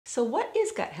So what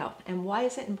is gut health and why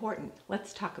is it important?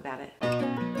 Let's talk about it.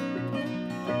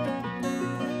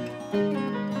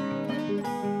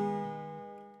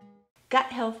 Gut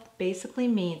health basically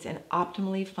means an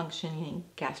optimally functioning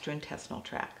gastrointestinal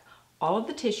tract. All of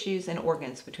the tissues and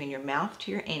organs between your mouth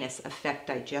to your anus affect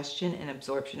digestion and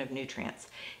absorption of nutrients.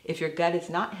 If your gut is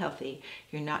not healthy,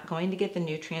 you're not going to get the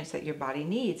nutrients that your body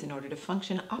needs in order to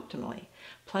function optimally.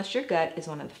 Plus, your gut is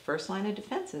one of the first line of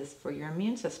defenses for your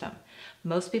immune system.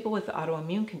 Most people with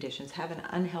autoimmune conditions have an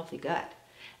unhealthy gut.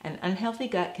 An unhealthy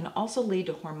gut can also lead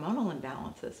to hormonal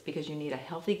imbalances because you need a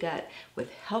healthy gut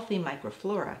with healthy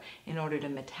microflora in order to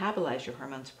metabolize your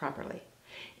hormones properly.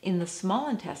 In the small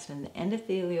intestine, the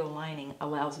endothelial lining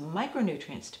allows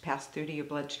micronutrients to pass through to your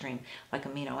bloodstream, like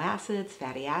amino acids,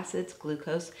 fatty acids,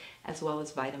 glucose, as well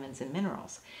as vitamins and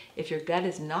minerals. If your gut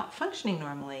is not functioning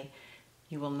normally,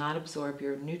 you will not absorb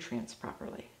your nutrients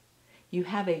properly. You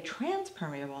have a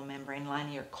transpermeable membrane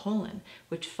lining your colon,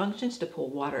 which functions to pull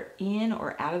water in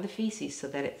or out of the feces so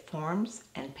that it forms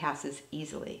and passes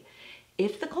easily.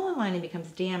 If the colon lining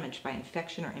becomes damaged by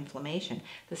infection or inflammation,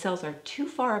 the cells are too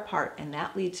far apart, and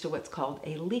that leads to what's called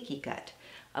a leaky gut.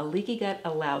 A leaky gut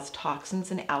allows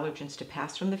toxins and allergens to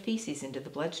pass from the feces into the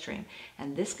bloodstream,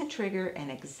 and this can trigger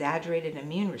an exaggerated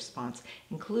immune response,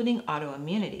 including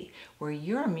autoimmunity, where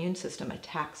your immune system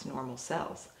attacks normal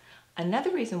cells.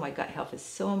 Another reason why gut health is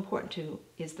so important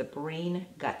is the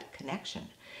brain-gut connection.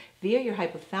 Via your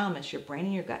hypothalamus, your brain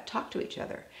and your gut talk to each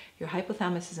other. Your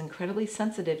hypothalamus is incredibly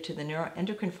sensitive to the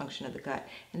neuroendocrine function of the gut,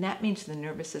 and that means the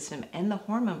nervous system and the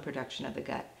hormone production of the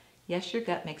gut. Yes, your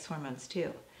gut makes hormones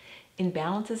too.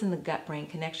 Imbalances in the gut-brain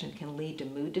connection can lead to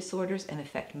mood disorders and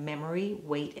affect memory,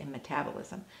 weight, and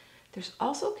metabolism. There's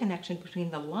also a connection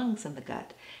between the lungs and the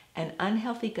gut. An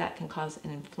unhealthy gut can cause an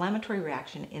inflammatory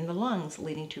reaction in the lungs,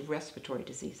 leading to respiratory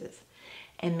diseases.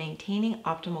 And maintaining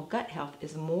optimal gut health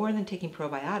is more than taking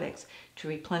probiotics to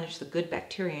replenish the good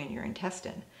bacteria in your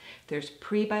intestine. There's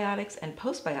prebiotics and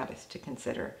postbiotics to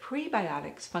consider.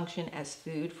 Prebiotics function as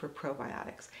food for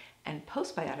probiotics, and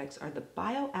postbiotics are the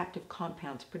bioactive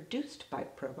compounds produced by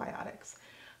probiotics.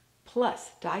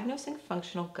 Plus, diagnosing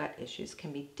functional gut issues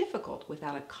can be difficult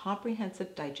without a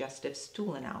comprehensive digestive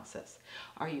stool analysis.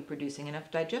 Are you producing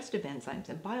enough digestive enzymes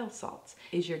and bile salts?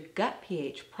 Is your gut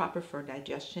pH proper for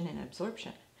digestion and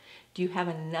absorption? Do you have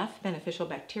enough beneficial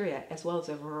bacteria as well as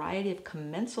a variety of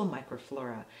commensal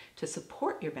microflora to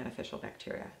support your beneficial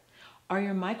bacteria? Are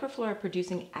your microflora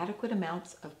producing adequate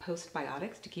amounts of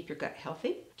postbiotics to keep your gut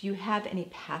healthy? Do you have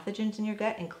any pathogens in your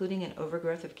gut, including an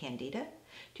overgrowth of candida?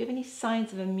 Do you have any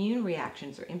signs of immune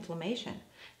reactions or inflammation?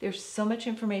 There's so much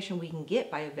information we can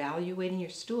get by evaluating your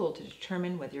stool to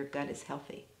determine whether your gut is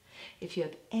healthy. If you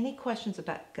have any questions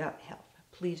about gut health,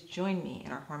 please join me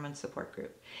in our hormone support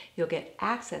group. You'll get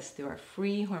access through our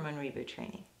free hormone reboot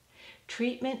training.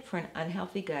 Treatment for an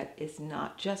unhealthy gut is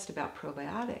not just about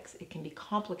probiotics. It can be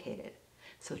complicated.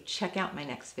 So check out my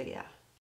next video.